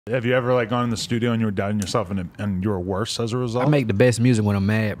Have you ever like gone in the studio and you were doubting yourself and you were worse as a result? I make the best music when I'm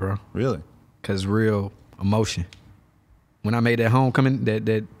mad, bro. Really? Cause real emotion. When I made that homecoming,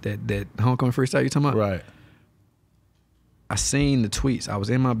 that homecoming freestyle you talking about? Right. I seen the tweets. I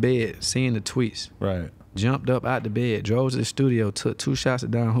was in my bed seeing the tweets. Right. Jumped up out the bed, drove to the studio, took 2 shots of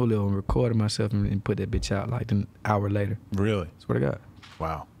Don Julio and recorded myself and put that bitch out like an hour later. Really? Swear to God.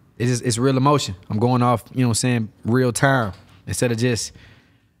 Wow. It's real emotion. I'm going off, you know what I'm saying, real time. Instead of just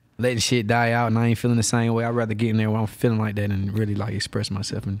letting shit die out and I ain't feeling the same way. I'd rather get in there where I'm feeling like that and really like express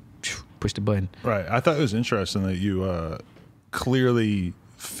myself and push the button. Right. I thought it was interesting that you clearly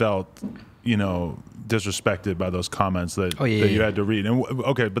felt, you know, disrespected by those comments that, that you had to read. And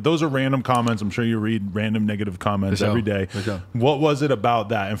okay, but those are random comments. I'm sure you read random negative comments every day. What was it about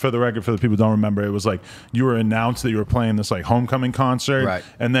that? And for the record, for the people who don't remember, it was like you were announced that you were playing this like homecoming concert, right?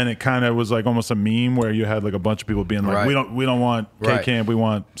 And then it kind of was like almost a meme where you had like a bunch of people being like, we don't want K-Camp, we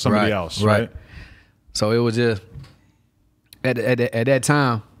want somebody else, right? So it was just at that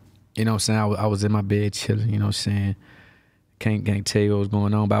time, you know what I'm saying, I was in my bed chilling, you know what I'm saying. Can't tell you what was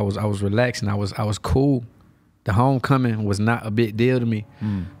going on, but I was relaxing. I was cool. The homecoming was not a big deal to me,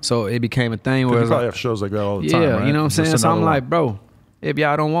 so it became a thing where you probably have shows like that all the time, right? You know what I'm saying. So I'm like, bro, if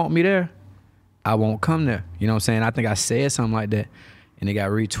y'all don't want me there, I won't come there. You know what I'm saying. I think I said something like that, and it got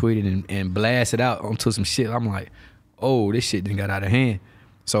retweeted and blasted out onto some shit. I'm like, oh, this shit done got out of hand.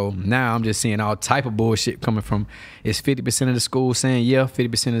 So now I'm just seeing all type of bullshit coming from. It's 50% of the school saying yeah,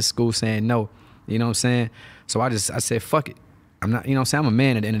 50% of the school saying no. You know what I'm saying. So I said, fuck it. I'm not, you know what I'm saying? I'm a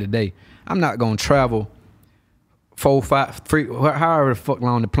man at the end of the day. I'm not going to travel 4, 5, 3, however the fuck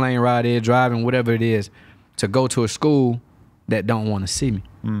long the plane ride is, driving, whatever it is, to go to a school that don't want to see me.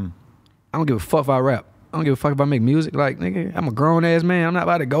 I don't give a fuck if I rap. I don't give a fuck if I make music. Like, nigga, I'm a grown-ass man. I'm not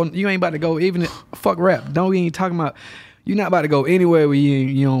about to go. You ain't about to go even fuck rap. Don't even talking about, you're not about to go anywhere where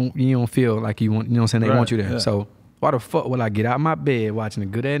you don't feel like you want, you know what I'm saying? They want you there. So why the fuck will I get out of my bed watching a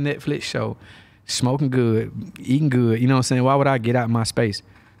good-ass Netflix show, smoking good, eating good, you know what I'm saying? Why would I get out of my space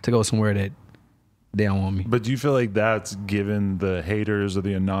to go somewhere that they don't want me? But do you feel like that's given the haters or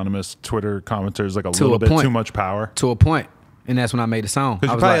the anonymous Twitter commenters like a little bit too much power? To a point. And that's when I made the song.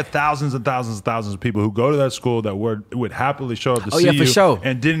 Because you probably had thousands and thousands and thousands of people who go to that school that would happily show up to see you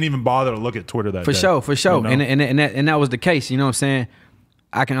and didn't even bother to look at Twitter that day. For sure. You know? And that was the case, you know what I'm saying?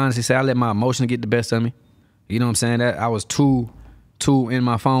 I can honestly say I let my emotions get the best of me. You know what I'm saying? That I was too in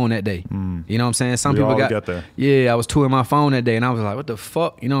my phone that day. You know what I'm saying? Some people got there. Yeah, I was too in my phone that day and I was like, what the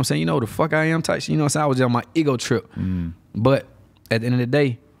fuck? You know what I'm saying? You know who the fuck I am type shit. You know what I'm saying? I was on my ego trip. But at the end of the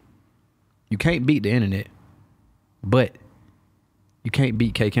day, you can't beat the internet. But you can't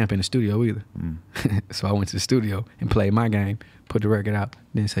beat K-Camp in the studio either. So I went to the studio and played my game, put the record out,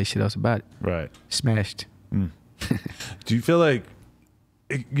 didn't say shit else about it. Right. Smashed. Do you feel like,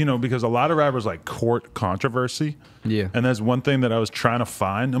 you know, because a lot of rappers like court controversy. Yeah. And that's one thing that I was trying to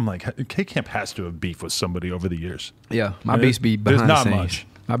find. I'm like, K-Camp has to have beef with somebody over the years. Yeah. My beefs be behind the scenes. There's not much.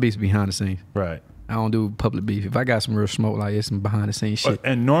 My beefs behind the scenes. Right. I don't do public beef. If I got some real smoke, like it's some behind the scenes shit.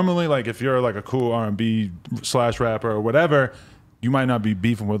 And normally, like if you're like a cool R&B / rapper or whatever, you might not be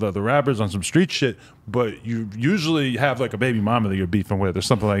beefing with other rappers on some street shit, but you usually have like a baby mama that you're beefing with or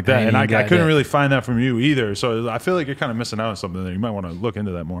something like that. And I couldn't really find that from you either. So I feel like you're kind of missing out on something there. You might want to look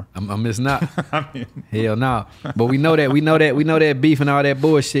into that more. I'm missing out. I mean, hell no. But we know that beef and all that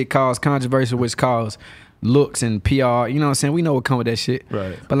bullshit cause controversy, which cause looks and PR. You know what I'm saying? We know what come with that shit.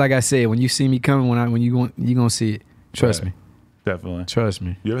 Right. But like I said, when you see me coming, when you gonna see it. Trust me. Definitely. Trust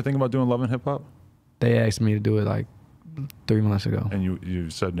me. You ever think about doing Love and Hip Hop? They asked me to do it like 3 months ago. And you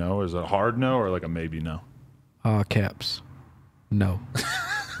said no? Is it a hard no or like a maybe no? All caps. No.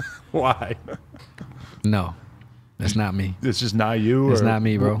 Why? No. That's not me. It's just not you? It's not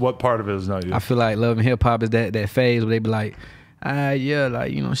me, bro. What part of it is not you? I feel like Love and Hip Hop is that phase where they be like, yeah,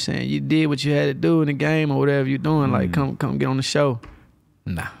 like, you know what I'm saying? You did what you had to do in the game or whatever you're doing. Like, come get on the show.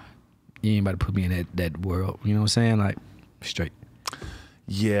 Nah. You ain't about to put me in that world. You know what I'm saying? Like, straight.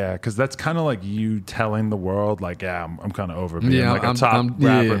 Yeah, because that's kind of like you telling the world, like, yeah, I'm kind of over being like a top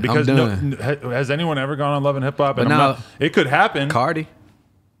rapper. Because has anyone ever gone on Love and Hip Hop? And now, it could happen. Cardi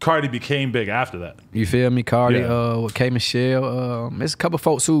became big after that. You feel me? Cardi, with K. Michelle. There's a couple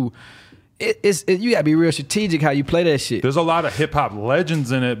folks who, you gotta be real strategic how you play that shit. There's a lot of hip hop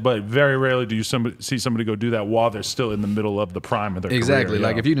legends in it, but very rarely do you see somebody go do that while they're still in the middle of the prime of their career.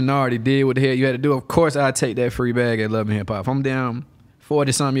 Like if you done already did what the hell you had to do, of course I'd take that free bag at Love and Hip Hop. If I'm down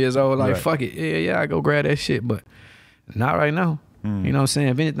 40-something years old, like fuck it, yeah, I go grab that shit, but not right now. You know what I'm saying?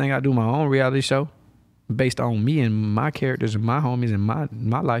 If anything, I do my own reality show based on me and my characters and my homies and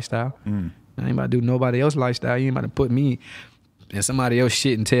my lifestyle. I ain't about to do nobody else's lifestyle. You ain't about to put me and somebody else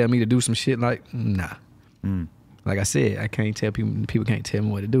shit and tell me to do some shit, like, nah. Like I said, I can't tell people can't tell me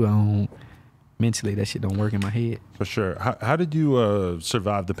what to do. I don't, mentally, that shit don't work in my head. For sure. How did you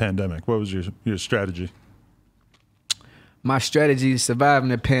survive the pandemic? What was your strategy? My strategy surviving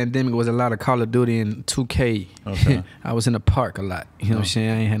the pandemic was a lot of Call of Duty and 2K. Okay. I was in the park a lot. You know what I'm saying?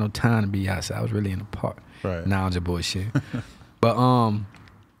 I ain't had no time to be outside. I was really in the park. Right. Nah, I'm just bullshit. But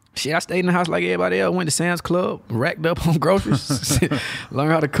shit, I stayed in the house like everybody else. Went to Sam's Club, racked up on groceries,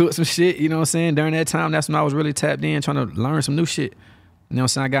 learned how to cook some shit. You know what I'm saying? During that time, that's when I was really tapped in, trying to learn some new shit. You know what I'm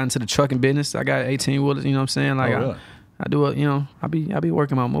saying? I got into the trucking business. I got 18 wheelers. You know what I'm saying? Like, really? I do it. You know, I be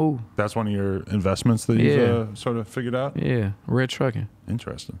working my move. That's one of your investments that you've sort of figured out. Yeah, red trucking.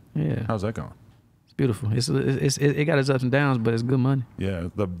 Interesting. Yeah. How's that going? It's beautiful. It got its ups and downs, but it's good money. Yeah,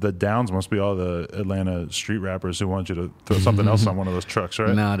 the downs must be all the Atlanta street rappers who want you to throw something else on one of those trucks,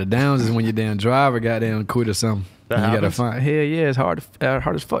 right? Nah, the downs is when your damn driver goddamn quit or something. That happens? You gotta find. Hell yeah, it's hard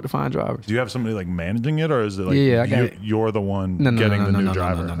as fuck to find drivers. Do you have somebody like managing it, or is it like you're the one getting the new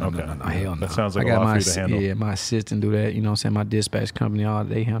driver? No, hell no. That sounds like a lot for you to handle. Yeah, my assistant do that. You know what I'm saying? My dispatch company,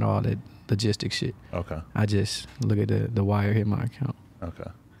 they handle all that logistic shit. Okay. I just look at the wire hit my account. Okay.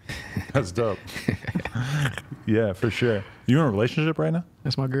 That's dope. Yeah, for sure. You in a relationship right now?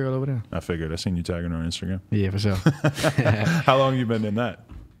 That's my girl over there. I figured. I seen you tagging her on Instagram. Yeah, for sure. How long you been in that?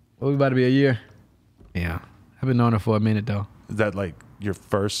 Well, we about to be a year. Yeah. I've been knowing her for a minute, though. Is that like your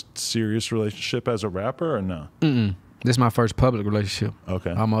first serious relationship as a rapper, or no? This is my first public relationship.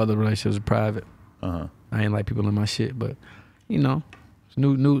 Okay. All my other relationships are private. I ain't like people in my shit, but, you know,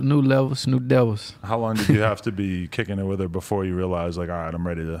 new levels, new devils. How long did you have to be kicking it with her before you realized, like, all right, I'm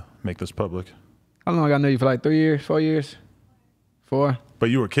ready to make this public? How long I know you for? Like 3 years, 4 years? 4. But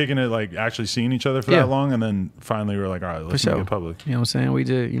you were kicking it, like, actually seeing each other for that long, and then finally you were like, all right, let's make it public. You know what I'm saying? We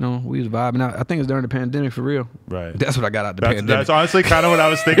just, you know, we was vibing out. I think it was during the pandemic for real. Right. That's what I got out the pandemic. That's honestly kind of what I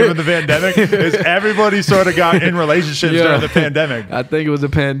was thinking with the pandemic, is everybody sort of got in relationships during the pandemic. I think it was a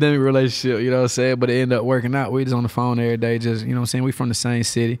pandemic relationship, you know what I'm saying? But it ended up working out. We just on the phone every day, just, you know what I'm saying? We from the same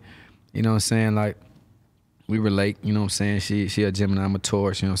city. You know what I'm saying? Like, we relate, you know what I'm saying? She a Gemini, I'm a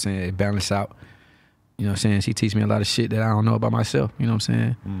Taurus, you know what I'm saying? It balance out. You know what I'm saying? She teach me a lot of shit that I don't know about myself. You know what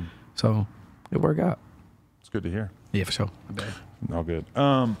I'm saying? So it worked out. It's good to hear. Yeah, for sure. All good.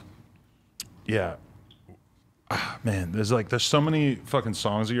 Yeah. Man, there's so many fucking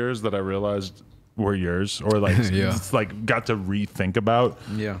songs of yours that I realized were yours, or like it's like got to rethink about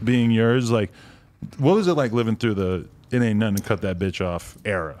being yours. Like, what was it like living through the "it ain't nothing to cut that bitch off"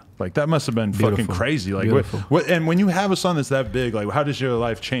 era? Like, that must have been fucking crazy. Like, what? And when you have a song that's that big, like, how does your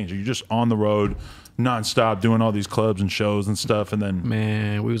life change? Are you just on the road nonstop doing all these clubs and shows and stuff, and then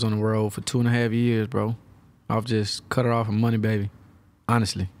man, we was on the road for 2.5 years, bro. I've just cut it off of money, baby.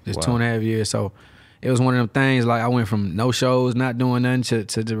 Honestly, just 2.5 years. So it was one of them things. Like, I went from no shows, not doing nothing,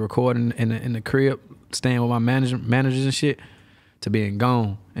 to the recording in the crib, staying with my managers and shit, to being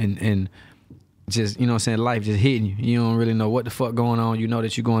gone and just, you know what I'm saying, life just hitting you. You don't really know what the fuck going on. You know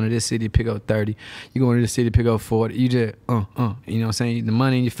that you're going to this city to pick up 30. You're going to this city to pick up 40. You just, you know what I'm saying? The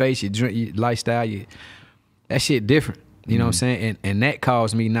money in your face, your drink, your lifestyle, that shit different. You know what I'm saying? And that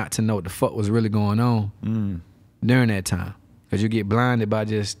caused me not to know what the fuck was really going on during that time. Because you get blinded by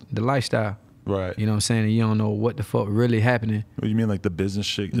just the lifestyle. Right. You know what I'm saying? And you don't know what the fuck really happening. What do you mean, like the business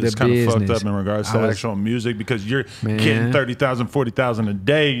shit is kind of fucked up in regards to actual music? Because you're getting 30,000, 40,000 a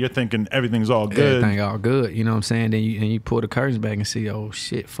day. You're thinking everything's all good. Everything all good. You know what I'm saying? Then you pull the curtains back and see, oh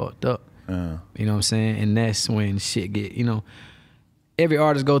shit, fucked up. You know what I'm saying? And that's when shit get, you know, every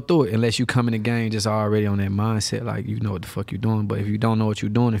artist go through it unless you come in the game just already on that mindset, like you know what the fuck you doing. But if you don't know what you're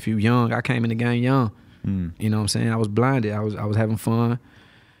doing, if you young, I came in the game young. You know what I'm saying? I was blinded. I was having fun.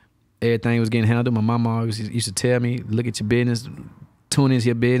 Everything was getting handled. My mama always used to tell me, look at your business, tune into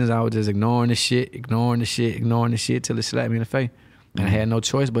your business. I was just ignoring the shit till it slapped me in the face. And I had no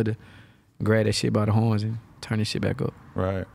choice but to grab that shit by the horns and turn this shit back up. Right.